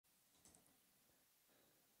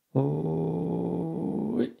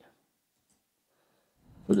Oh,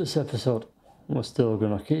 for this episode, we're still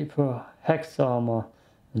gonna keep her hex armor,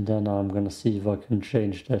 and then I'm gonna see if I can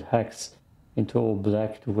change that hex into all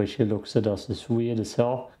black. The way she looks at us is weird as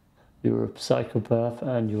hell. You're a psychopath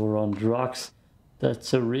and you're on drugs.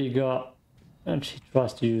 That's a Riga, and she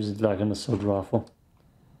tries to use it like an assault rifle.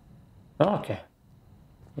 Okay.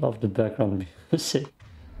 Love the background music.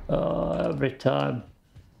 Every time.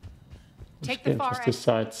 Take the far the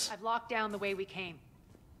sights. I've locked down the way we came.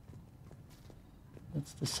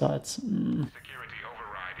 That's the sights. Security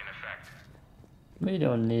override in effect. We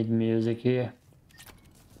don't need music here.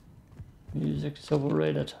 Music's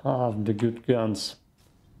overrated. I have the good guns.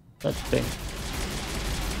 That thing.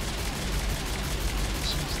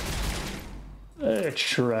 It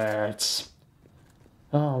shreds.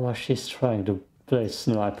 Oh, well, she's trying to play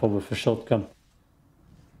sniper with a shotgun.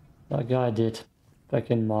 Like I did back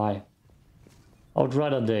in my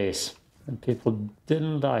Outrider days. And people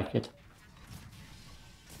didn't like it.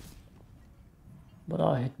 But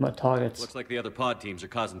I hit my targets. Looks like the other pod teams are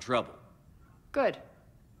causing trouble. Good.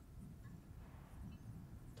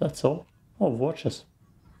 That's all. Oh, watches.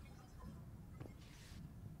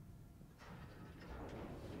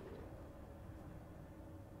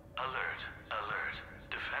 Alert, alert.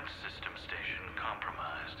 Defense system station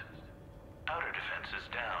compromised. Outer defenses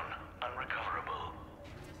down, unrecoverable.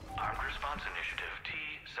 Armed response initiative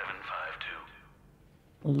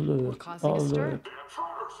T-752. Alert. We're causing a stir?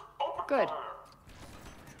 Good.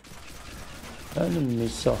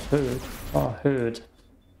 Enemies are hurt. Are hurt.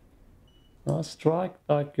 I strike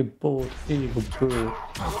like a bold eagle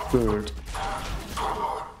bird.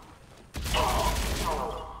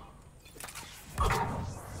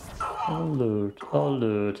 Alert,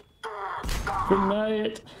 alert.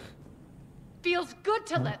 Grenade! Feels good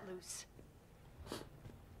to let loose.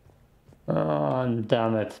 Oh,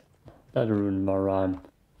 damn it. That ruined my rhyme.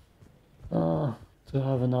 Do I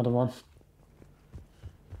have another one?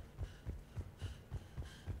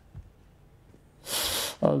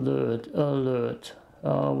 Alert, alert.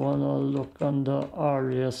 I wanna look under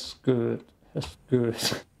Aria's skirt.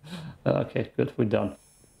 Skirt. Okay, good, we're done.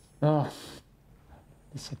 At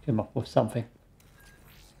least I came up with something.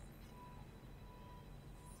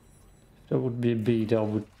 If there would be a beat, it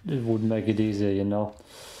would make it easier, you know.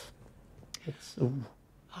 It's,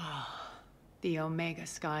 The Omega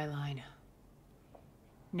skyline.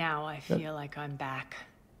 Now I feel like I'm back.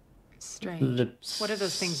 Strange. lips. What are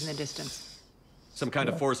those things in the distance? Some kind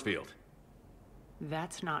of force field.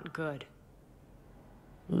 That's not good.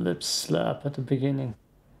 Lip slap at the beginning.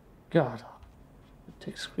 God, I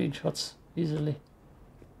take screenshots easily.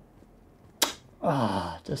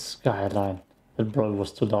 The skyline. That probably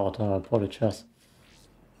was too loud. I apologize.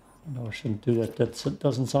 No, I shouldn't do that. That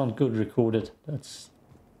doesn't sound good recorded. That's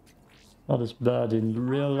not as bad in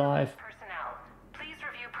real life. Personnel, please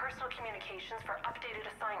review personal communications for updated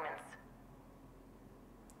assignments.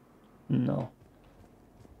 No.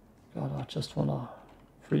 God, I just wanna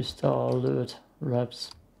freestyle alert reps.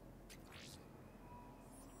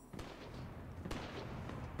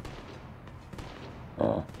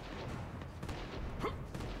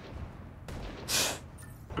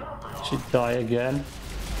 She die again.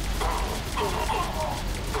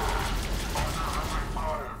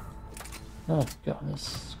 Oh god, this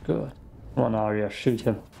is good. Come on, Aria, shoot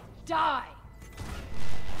him. Die!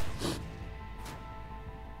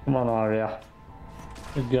 Come on, Aria.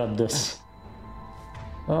 You got this.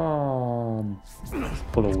 Let's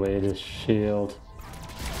put away this shield.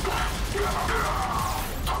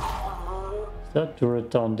 Is that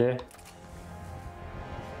turret down there?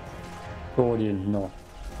 Guardian, no.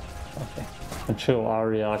 Okay. Control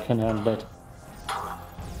Aria, I can handle it.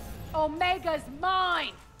 Omega's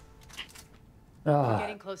mine! Ah,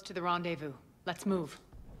 Getting close to the rendezvous. Let's move.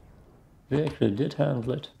 we actually did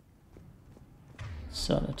handle it.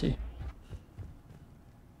 Sanity.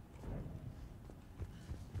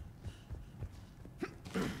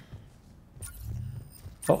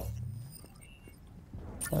 Oh.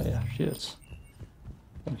 Oh yeah, shields.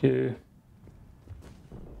 Thank you.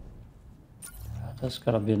 There's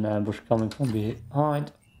gotta be an ambush coming from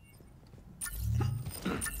behind.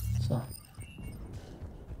 So.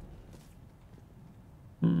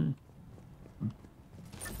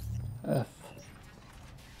 F.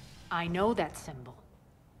 I know that symbol.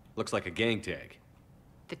 Looks like a gang tag.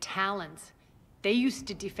 The Talons. They used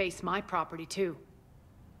to deface my property too.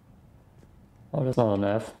 Oh, that's not an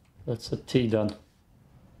F. That's a T done.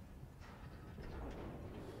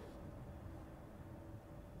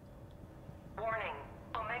 Warning,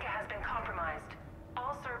 Omega has been compromised.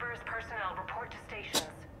 All Cerberus personnel report to stations.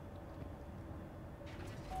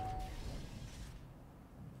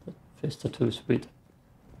 Vista 2, sweet.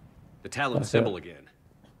 The Talon Okay. symbol again.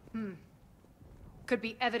 Could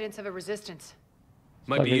be evidence of a resistance.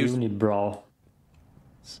 Might Like be a useful. unibrow.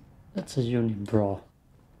 That's a unibrow.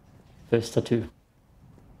 Vista 2.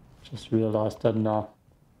 Just realized that now.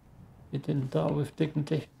 He didn't die with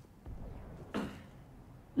dignity.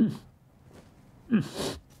 Damn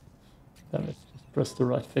it, just press the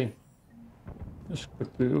right thing. This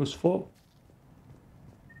could be useful.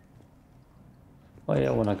 Oh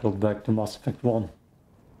yeah, when I go back to Mass Effect 1,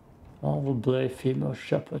 I will play female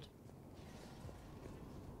Shepard.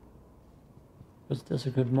 Because there's a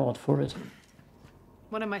good mod for it.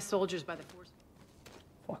 One of my soldiers by the force.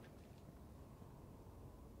 Fuck.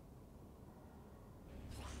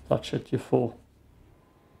 Touch it, you fool.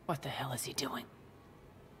 What the hell is he doing?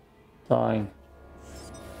 Dying.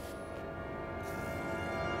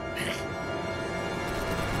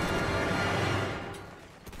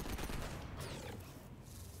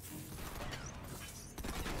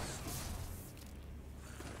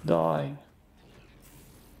 Dying.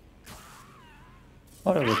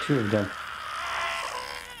 Oh, there were two of them.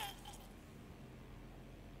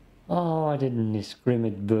 Oh, I didn't scream,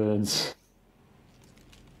 it burns.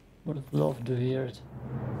 Would have loved to hear it.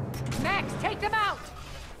 Max, take them out!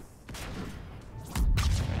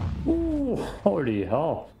 Ooh, holy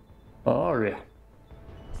hell. Aria.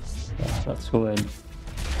 Yeah, let's go in.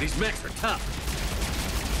 These mechs are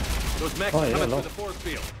tough. Those mechs Oh, are yeah, coming look. through the force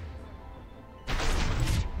field.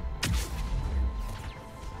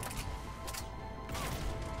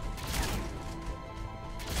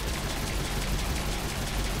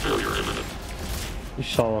 Failure imminent. He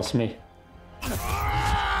showers me.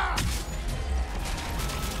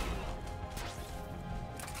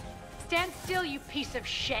 Stand still, you piece of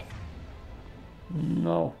shit!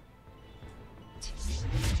 No.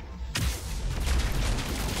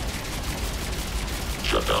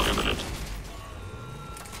 Shutdown imminent.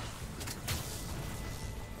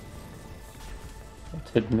 It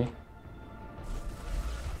hit me.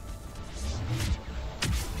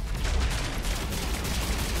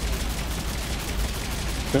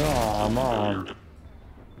 Come on.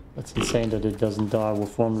 That's insane that it doesn't die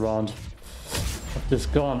with one round of this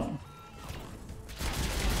gun.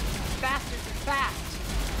 Bastards are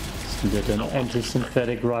fast! Isn't it an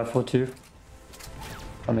anti-synthetic rifle too?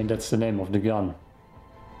 I mean, that's the name of the gun.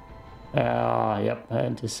 Ah, yep,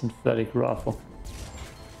 anti-synthetic rifle.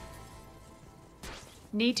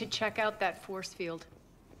 Need to check out that force field.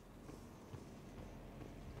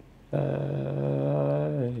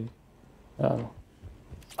 Oh,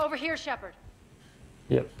 Over here, Shepard.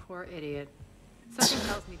 yep. Poor idiot. Something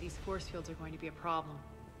tells me these force fields are going to be a problem.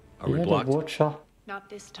 Are we Yeah, the blocked? Watcher. Not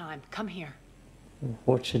this time. Come here. The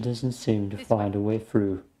Watcher doesn't seem to This find a way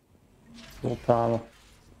through. Full power.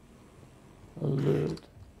 Alert.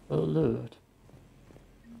 Alert.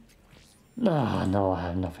 No, no, I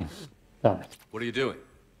have nothing. Damn it. What are you doing?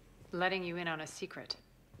 Letting you in on a secret.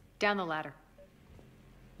 Down the ladder.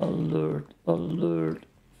 Alert, alert.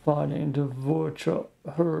 Finding the Watcher.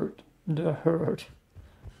 Hurt. The hurt.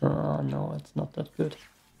 Oh, no, it's not that good.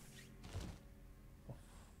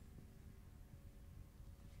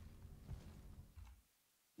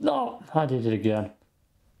 No, I did it again.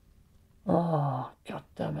 Oh, god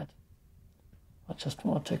damn it. I just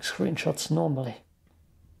want to take screenshots normally.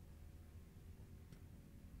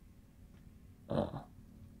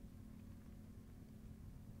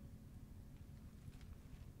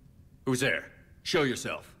 Who's there? Show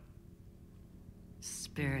yourself.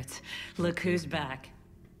 Spirits, look who's back.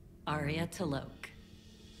 Aria Taloke.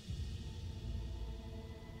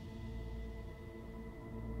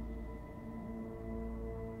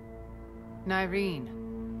 Nyreen,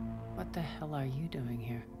 what the hell are you doing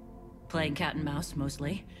here? Playing cat and mouse,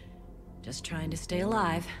 mostly. Just trying to stay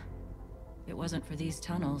alive. If it wasn't for these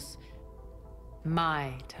tunnels...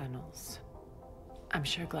 My tunnels. I'm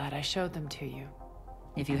sure glad I showed them to you.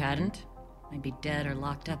 If you hadn't, I'd be dead or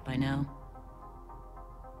locked up by now.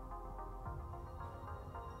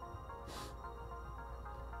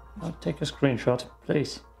 I'll take a screenshot,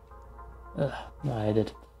 please. No, I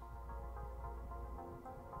did.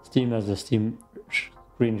 Steam has a Steam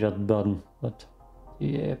screenshot button, but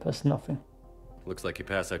the app has nothing. Looks like you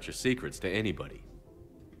pass out your secrets to anybody.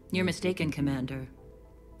 You're mistaken, Commander.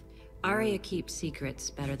 Aria keeps secrets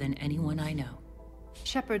better than anyone I know.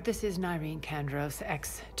 Shepard, this is Nyreen Kandros,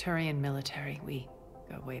 ex-Turian military. We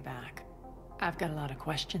go way back. I've got a lot of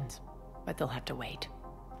questions, but they'll have to wait.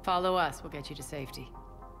 Follow us, we'll get you to safety.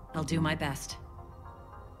 I'll do my best.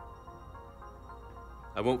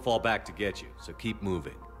 I won't fall back to get you, so keep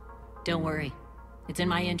moving. Don't worry. It's in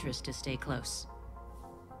my interest to stay close.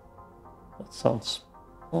 That sounds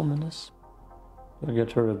Ominous. Do I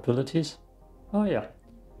get her abilities? Oh yeah.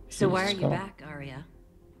 So why are She's you gone. back, Aria?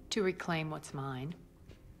 To reclaim what's mine.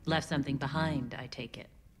 Left something behind, I take it.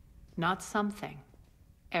 Not something.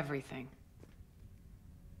 Everything.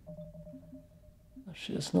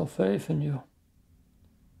 She has no faith in you.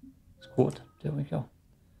 It's good. There we go.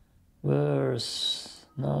 Where's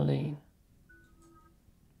Nyreen?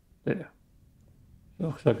 There.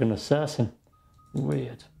 Looks like an assassin.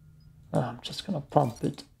 Weird. I'm just gonna pump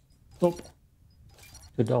it up.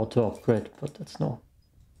 Could auto upgrade, but that's no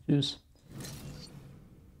use.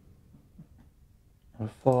 We're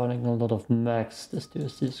firing a lot of max. This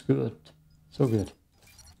is good. So good.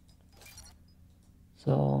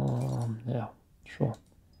 So, yeah, sure.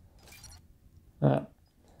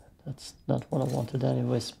 That's not what I wanted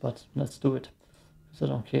anyways, but let's do it. Because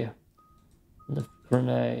I don't care. Lift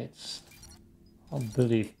grenades. I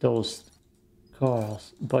believe those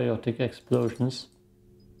cars, biotic explosions.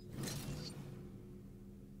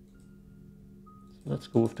 So let's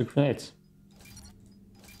go with the grenades.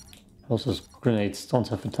 Also, grenades don't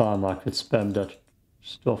have a time, I could spam that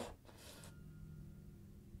stuff.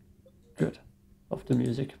 Good. Of the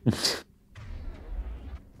music.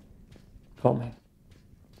 Coming.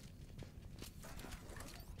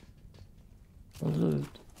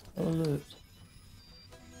 Alert. Alert.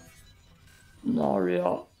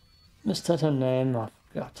 Aria. Is that her name? I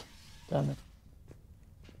forgot. Damn it.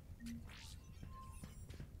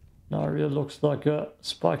 Aria looks like a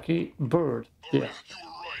spiky bird. Yeah. You were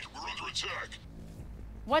right. We're under attack.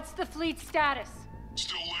 What's the fleet status?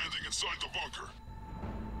 Still landing inside the bunker.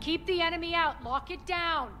 Keep the enemy out. Lock it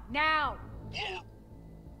down. Now. Lower.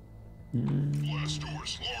 Blast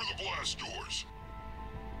doors. Lower the blast doors.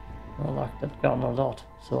 I like that gun a lot,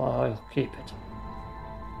 so I'll keep it.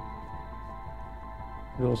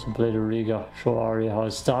 We also played a Riga. Show Aria how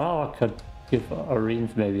it's done. Oh, I could give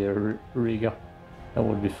Nyreen maybe a Riga. That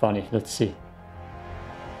would be funny. Let's see.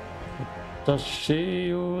 Does she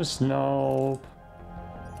use? Nope.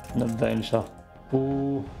 An Avenger.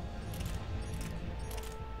 Ooh.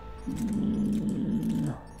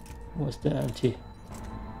 What's the anti?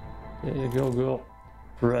 There you go, girl.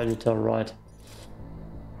 Predator, right.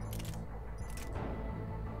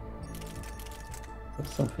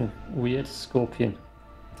 That's something weird. Scorpion.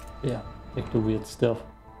 Yeah, take the weird stuff.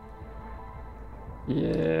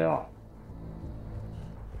 Yeah.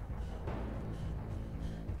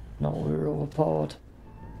 Now we're overpowered.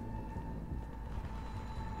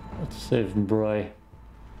 Let's save Bray.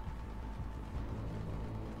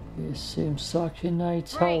 He seems like he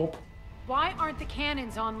needs help. Why aren't the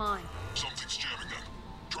cannons online? Something's jamming them.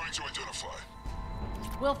 Trying to identify.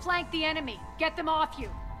 We'll flank the enemy. Get them off you.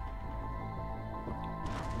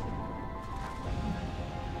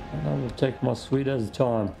 And I will take my sweet as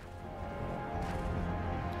time.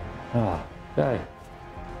 Ah, okay.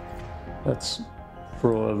 Let's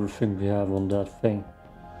throw everything we have on that thing.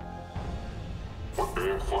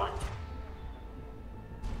 Being flanked.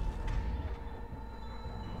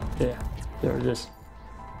 Yeah, there it is.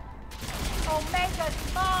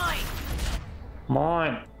 Omega's mine!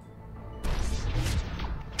 Mine!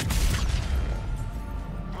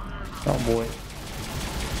 Oh boy.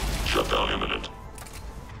 Shutdown imminent.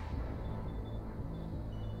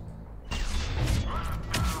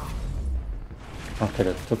 Okay,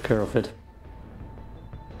 that took care of it.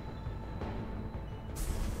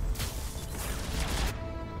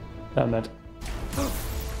 Damn it.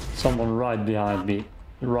 Someone right behind me.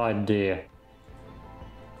 Right there.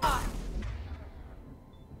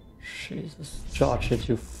 Jesus. Charge it,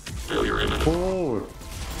 you Failure imminent. fool!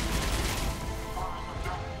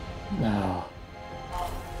 No.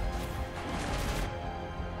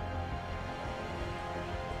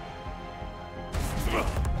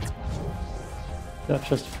 That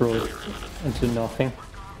just throw it into nothing.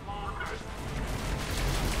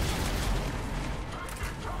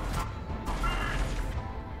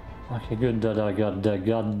 Okay, good that I got the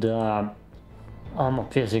goddamn armor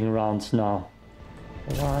piercing rounds now.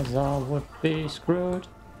 Otherwise I would be screwed.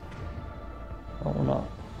 Oh no.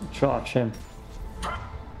 Charge him.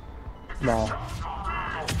 No.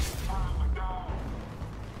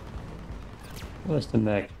 Where's the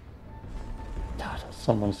mech? God,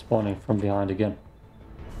 someone's spawning from behind again.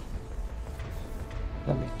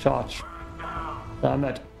 Let me charge. Damn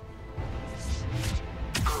it.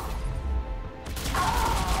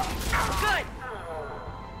 Good!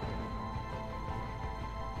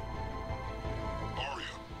 Aria,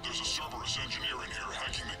 there's a Cerberus engineer in here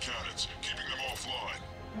hacking the cannons, keeping them offline.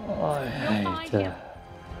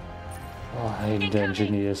 I hate the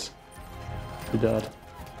engineers. Do that.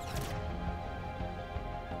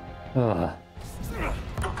 Ah.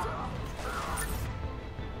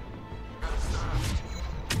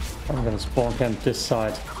 I'm gonna spawn camp this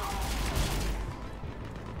side.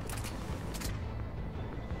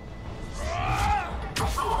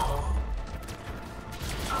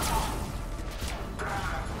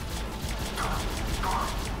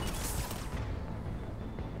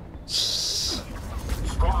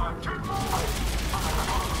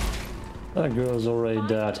 That girl's already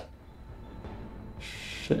dead.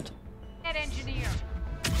 Shit. Head engineer.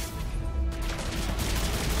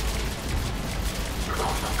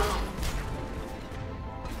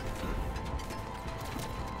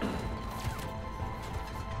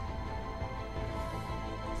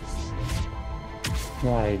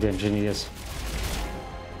 Right, engineers.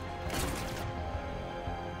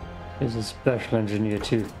 He's a special engineer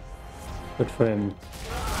too. Good for him.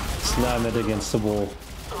 Slam it against the wall.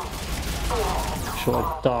 Sure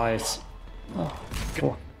it dies. Oh,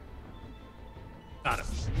 fuck. Got him.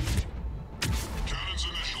 Cannons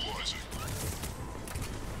initializing.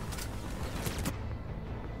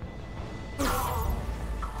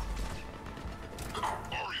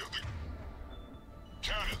 Aria, the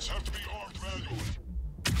cannons have to be armed manually.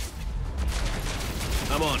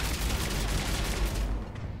 I'm on it.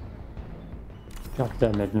 God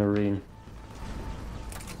damn it, Nyreen.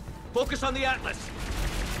 Focus on the Atlas.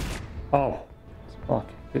 Oh, fuck,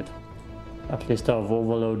 good. At least I have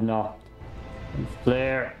overload now. And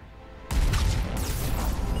flare.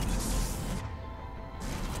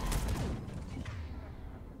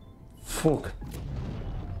 Fuck.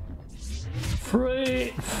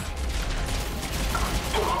 Free.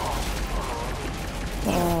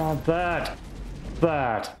 Oh, bad.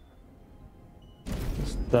 Bad.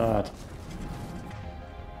 Just bad.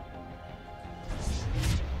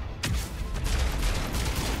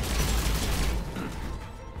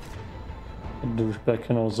 Douchebag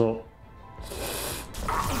can also.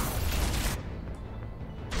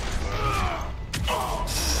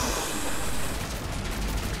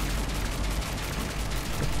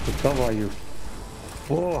 To cover you,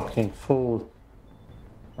 fucking fool!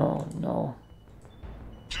 Oh no!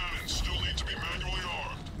 Cannons still need to be manually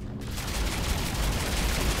armed.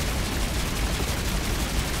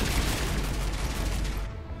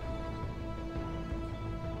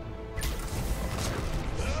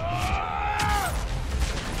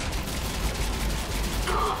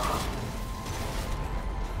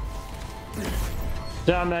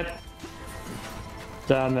 Damn it!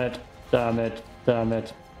 Damn it! Damn it! Damn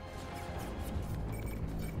it!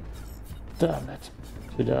 Damn it!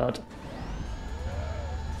 Too bad.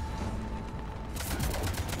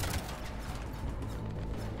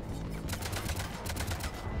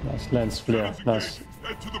 Nice lens flare. Nice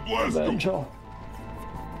Head to the blast zone. adventure.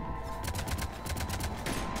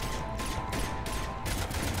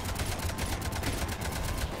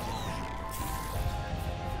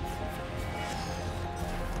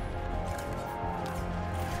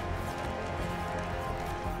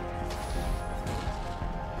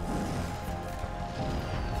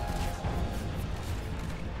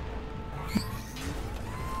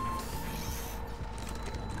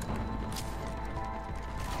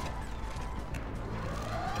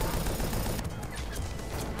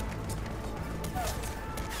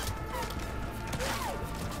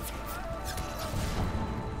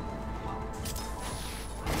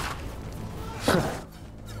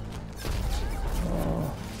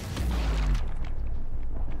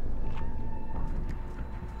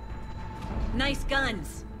 Nice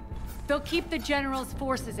guns. They'll keep the General's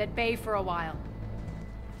forces at bay for a while.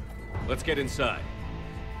 Let's get inside.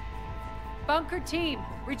 Bunker team,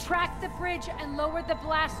 retract the bridge and lower the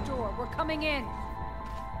blast door. We're coming in.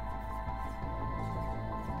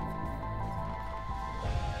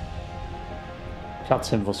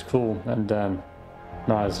 Cutscene was cool, and then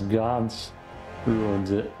nice guns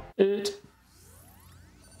ruined it.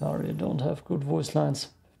 Aria don't have good voice lines,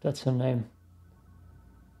 if that's her name.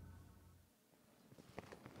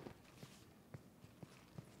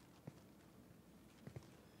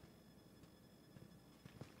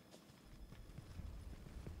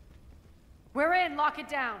 We're in, lock it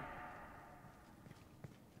down.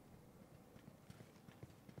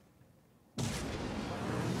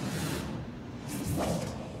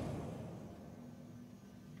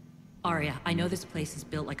 Aria, I know this place is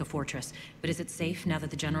built like a fortress, but is it safe now that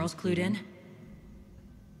the General's clued in?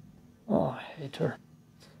 Oh, I hate her.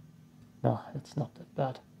 No, it's not that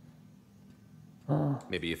bad.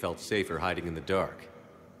 Maybe you felt safer hiding in the dark.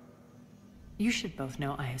 You should both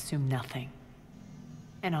know I assume nothing.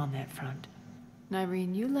 And on that front,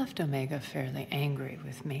 Nyreen, you left Omega fairly angry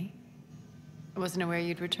with me. I wasn't aware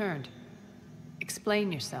you'd returned.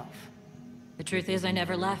 Explain yourself. The truth is I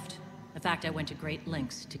never left. In fact, I went to great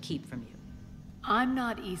lengths to keep from you. I'm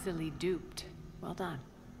not easily duped. Well done.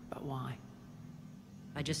 But why?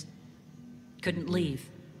 I just couldn't leave.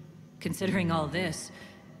 Considering all this,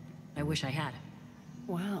 I wish I had.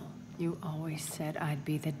 Well, you always said I'd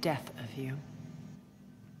be the death of you.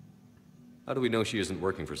 How do we know she isn't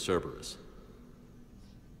working for Cerberus?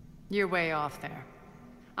 You're way off there.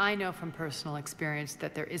 I know from personal experience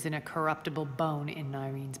that there isn't a corruptible bone in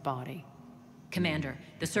Nyreen's body. Commander,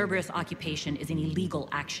 the Cerberus occupation is an illegal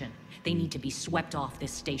action. They need to be swept off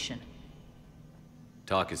this station.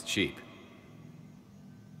 Talk is cheap.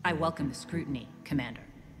 I welcome the scrutiny, Commander.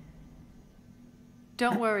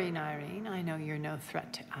 Don't worry, Nyreen. I know you're no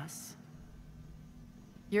threat to us.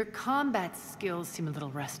 Your combat skills seem a little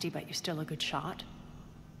rusty, but you're still a good shot.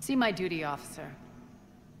 See my duty officer.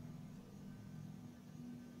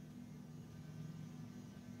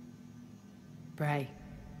 Bray,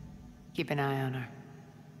 keep an eye on her.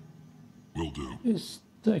 Will do. He's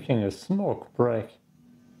taking a smoke break.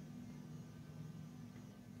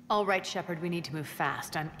 All right, Shepard, we need to move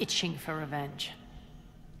fast. I'm itching for revenge.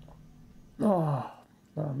 Oh,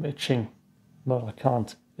 I'm itching, but I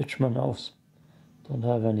can't itch my nose. Don't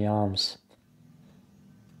have any arms.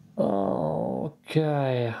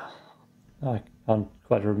 Okay. I can't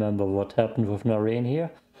quite remember what happened with Nyreen here,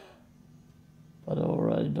 but I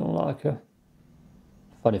already don't like her.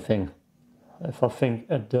 Funny thing, if I think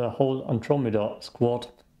at the whole Andromeda squad,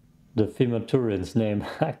 the female Turian's name,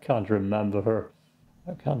 I can't remember her.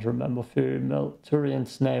 I can't remember female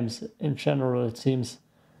Turian's names in general, it seems.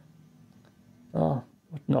 But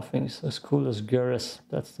nothing's as cool as Garrus.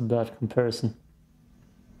 That's the bad comparison.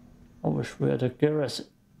 I wish we had a Garrus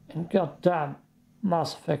in goddamn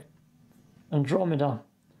Mass Effect Andromeda.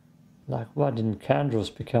 Like, why didn't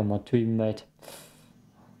Kandros become my teammate?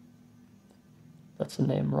 That's the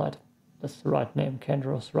name, right? That's the right name,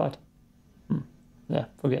 Kandros, right? Yeah,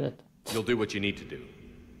 forget it. You'll do what you need to do.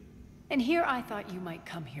 And here I thought you might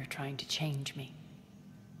come here trying to change me.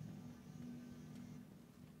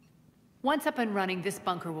 Once up and running, this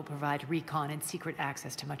bunker will provide recon and secret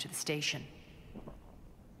access to much of the station.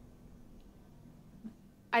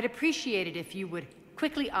 I'd appreciate it if you would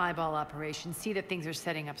quickly eyeball operations, see that things are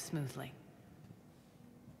setting up smoothly.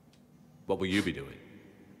 What will you be doing?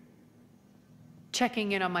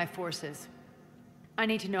 Checking in on my forces. I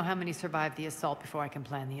need to know how many survived the assault before I can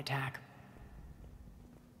plan the attack.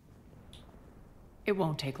 It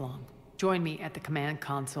won't take long. Join me at the command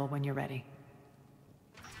console when you're ready.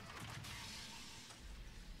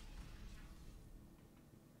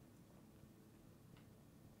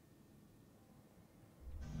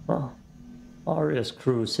 Aria's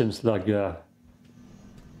crew seems like a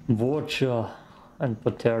Vulture and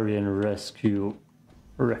Batarian rescue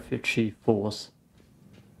refugee force.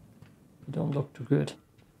 They don't look too good.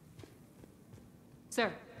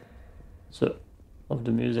 Sir. So, love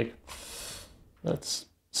the music. Let's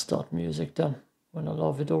start music then, when I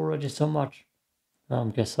love it already so much. I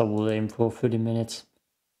guess I will aim for 30 minutes.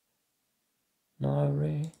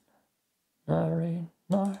 Nyreen, Nyreen,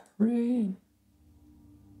 Nyreen.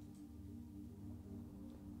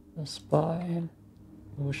 The spy.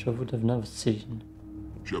 I wish I would have never seen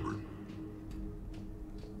Shepard.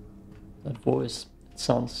 that voice. It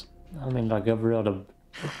sounds, I mean, like every other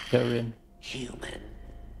Batarian. Human.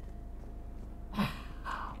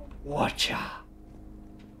 Watcher.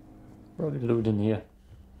 Probably loot in here.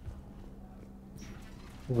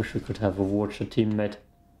 I wish we could have a Watcher teammate.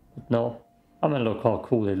 But no. I mean, look how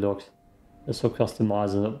cool he looks. They're so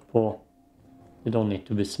customizable. You don't need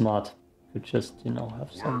to be smart. You could just, you know,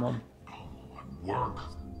 have someone. Work.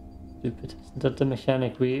 Stupid. Isn't that the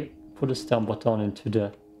mechanic? We put a stamp button into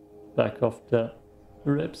the back of the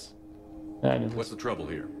ribs. Anyways. What's the trouble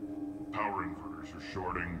here? Power inverters are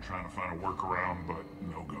shorting, trying to find a workaround, but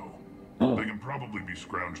no go. They can probably be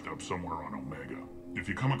scrounged up somewhere on Omega. If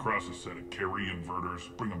you come across a set of carry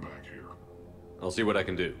inverters, bring them back here. I'll see what I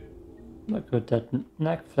can do. Look at that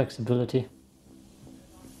neck flexibility.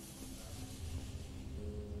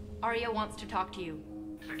 Aria wants to talk to you.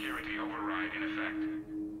 Security override in effect.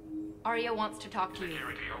 Aria wants to talk to you.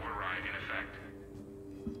 Security override in effect.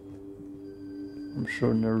 I'm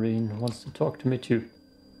sure Nyreen wants to talk to me too.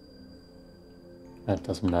 That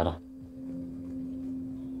doesn't matter.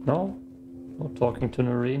 No? Not talking to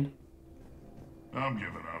Nyreen? I'm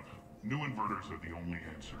giving up. New inverters are the only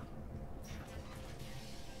answer.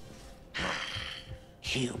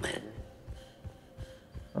 Human.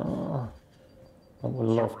 I would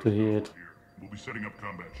love to hear it. We'll be setting up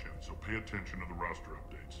combat shifts, so pay attention to the roster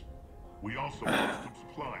updates. We also have some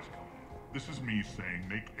supplies coming in. This is me saying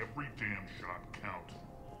make every damn shot count.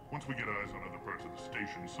 Once we get eyes on other parts of the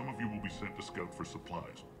station, some of you will be sent to scout for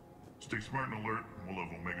supplies. Stay smart and alert, and we'll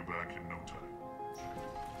have Omega back in no time.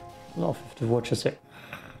 Love if the Watcher say,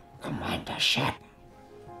 Commander Shepard.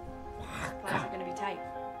 Supplies are gonna be tight.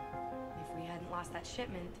 If we hadn't lost that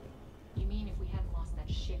shipment... You mean if we hadn't lost that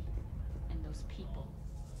ship and those people?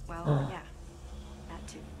 Well, yeah. That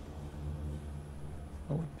too.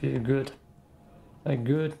 That would be a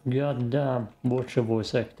good goddamn Watcher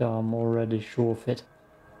voice actor. I'm already sure of it.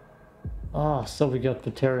 Ah, so we got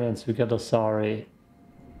Batarians, we got Asari,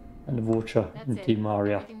 and the Watcher, and Team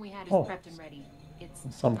Aria. Everything we had is Oh, prepped and ready. It's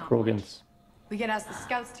and some not Krogans. We can ask the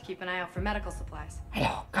scouts to keep an eye out for medical supplies.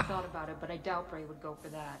 much. I thought about it, but I doubt Bray would go for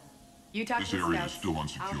that. You talk This to the area is scouts. still I'll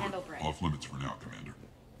unsecured. handle Bray. Off limits for now, Commander.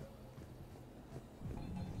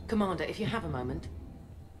 Commander, if you have a moment.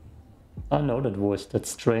 I know that voice,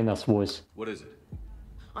 that's Trainer's voice. What is it?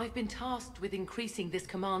 I've been tasked with increasing this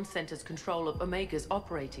command center's control of Omega's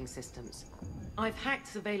operating systems. I've hacked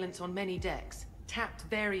surveillance on many decks, tapped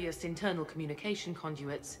various internal communication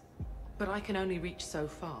conduits, but I can only reach so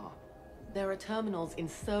far. There are terminals in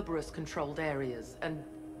Cerberus-controlled areas, and...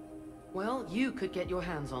 well, you could get your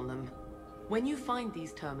hands on them. When you find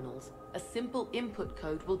these terminals, a simple input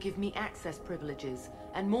code will give me access privileges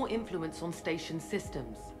and more influence on station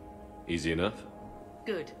systems. Easy enough?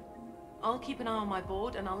 Good. I'll keep an eye on my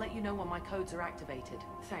board, and I'll let you know when my codes are activated.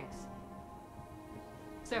 Thanks.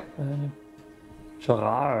 Sir,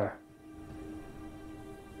 Charar.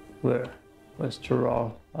 Where's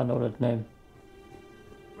Charar? I know that name.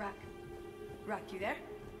 Ruck, you there?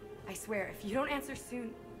 I swear, if you don't answer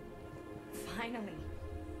soon... Finally.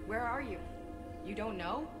 Where are you? You don't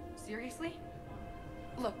know? Seriously?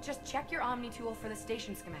 Look, just check your Omni tool for the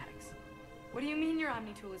station schematics. What do you mean your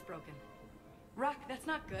Omni tool is broken? Ruck, that's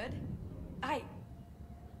not good.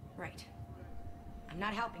 Right. I'm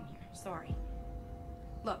not helping here, sorry.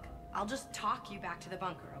 Look, I'll just talk you back to the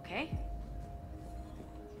bunker, okay?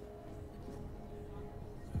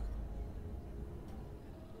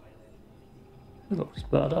 It looks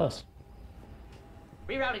badass.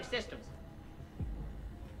 Rerouting systems.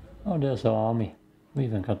 Oh, there's our army. We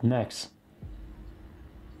even got mechs.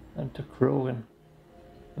 And the Krogan.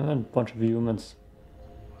 And a bunch of humans.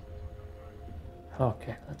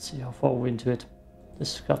 Okay, let's see how far we're into it.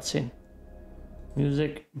 This cutscene.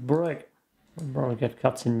 Music break. We'll probably get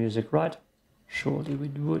cutscene music, right? Surely we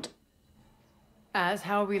would. As,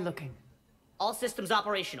 how are we looking? All systems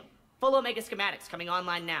operational. Full Omega schematics coming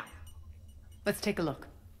online now. Let's take a look.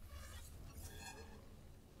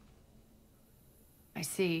 I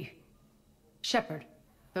see. Shepard,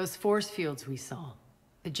 those force fields we saw.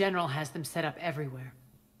 The General has them set up everywhere.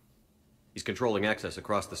 He's controlling access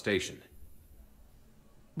across the station.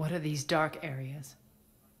 What are these dark areas?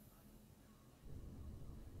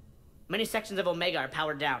 Many sections of Omega are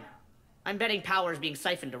powered down. I'm betting power is being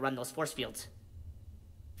siphoned to run those force fields.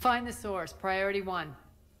 Find the source, priority 1.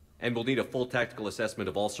 And we'll need a full tactical assessment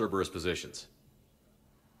of all Cerberus positions.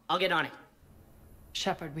 I'll get on it.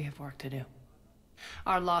 Shepard, we have work to do.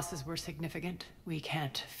 Our losses were significant. We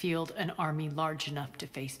can't field an army large enough to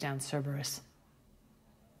face down Cerberus.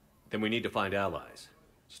 Then we need to find allies.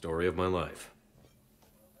 Story of my life.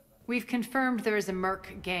 We've confirmed there is a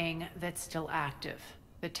Merc gang that's still active.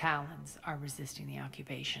 The Talons are resisting the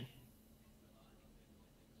occupation.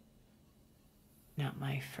 Not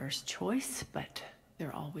my first choice, but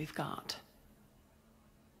they're all we've got.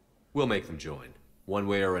 We'll make them join, one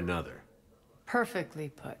way or another. Perfectly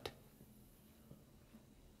put.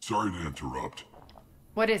 Sorry to interrupt.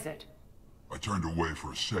 What is it? I turned away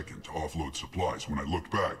for a second to offload supplies. When I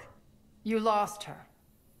looked back, You lost her.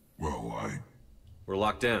 well, We're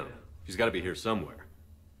locked down. She's got to be here somewhere.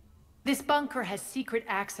 This bunker has secret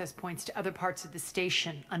access points to other parts of the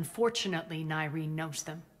station. Unfortunately, Nyreen knows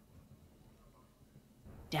them.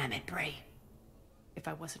 Damn it, Bray. If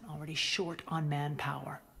I wasn't already short on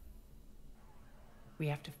manpower. We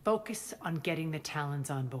have to focus on getting the Talons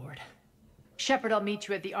on board. Shepard, I'll meet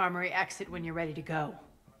you at the Armory exit when you're ready to go.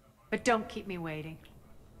 But don't keep me waiting.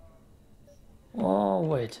 Oh,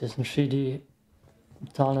 wait, isn't she the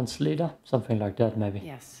Talon's leader? Something like that, maybe.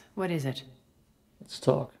 Yes. What is it? Let's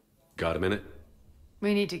talk. Got a minute?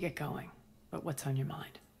 We need to get going. But what's on your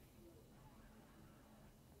mind?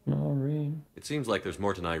 Nyreen. It seems like there's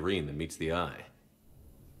more to Nyreen than meets the eye.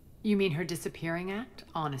 You mean her disappearing act?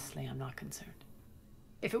 Honestly, I'm not concerned.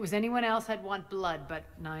 If it was anyone else, I'd want blood, but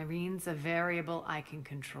Nyreen's a variable I can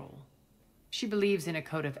control. She believes in a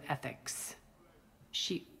code of ethics.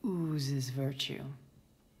 She oozes virtue.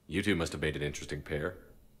 You two must have made an interesting pair.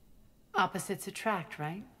 Opposites attract,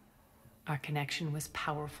 right? Our connection was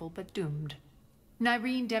powerful but doomed.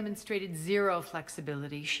 Nyreen demonstrated zero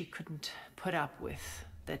flexibility. She couldn't put up with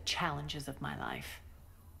the challenges of my life.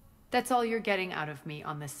 That's all you're getting out of me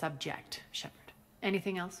on this subject, Shepard.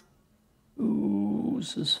 Anything else?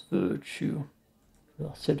 Oozes virtue.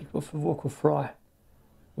 Jag ser det på Walker Fry.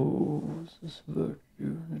 Oozes virtue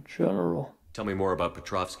in general. Tell me more about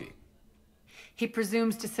Petrovsky. He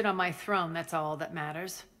presumes to sit on my throne, that's all that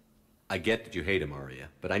matters. I get that you hate him, Aria,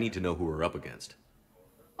 but I need to know who we're up against.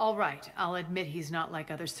 All right, I'll admit he's not like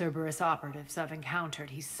other Cerberus operatives I've encountered.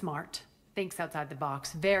 He's smart, thinks outside the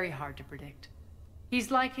box, very hard to predict. He's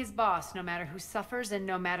like his boss, no matter who suffers and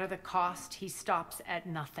no matter the cost, he stops at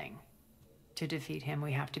nothing. To defeat him,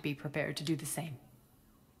 we have to be prepared to do the same.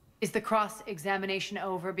 Is the cross-examination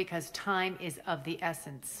over? Because time is of the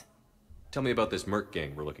essence. Tell me about this merc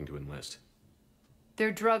gang we're looking to enlist.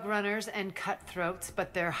 They're drug runners and cutthroats,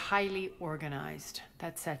 but they're highly organized.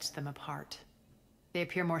 That sets them apart. They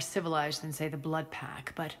appear more civilized than, say, the Blood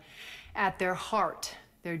Pack, but at their heart,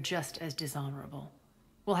 they're just as dishonorable.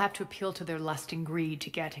 We'll have to appeal to their lust and greed to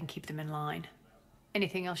get and keep them in line.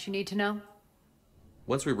 Anything else you need to know?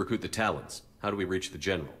 Once we recruit the Talons, how do we reach the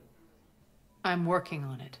General? I'm working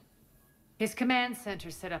on it. His command center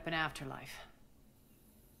set up an afterlife.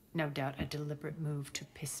 No doubt a deliberate move to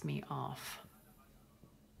piss me off.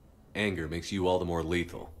 Anger makes you all the more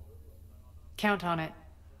lethal. Count on it.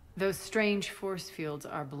 Those strange force fields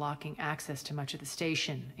are blocking access to much of the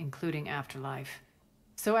station, including Afterlife.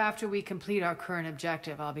 So after we complete our current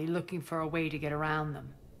objective, I'll be looking for a way to get around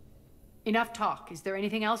them. Enough talk. Is there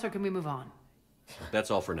anything else, or can we move on?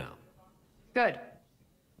 That's all for now. Good.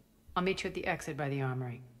 I'll meet you at the exit by the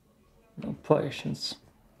Armory. No patience.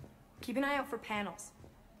 Keep an eye out for panels.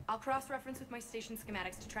 I'll cross-reference with my station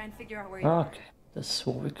schematics to try and figure out where you are. Okay, that's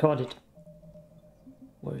where we got it.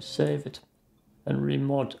 We'll save it. And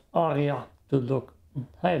remod Aria to look.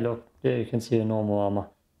 Hey, look, there you can see a normal armor.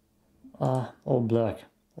 All black.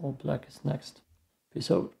 All black is next. Peace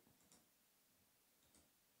out.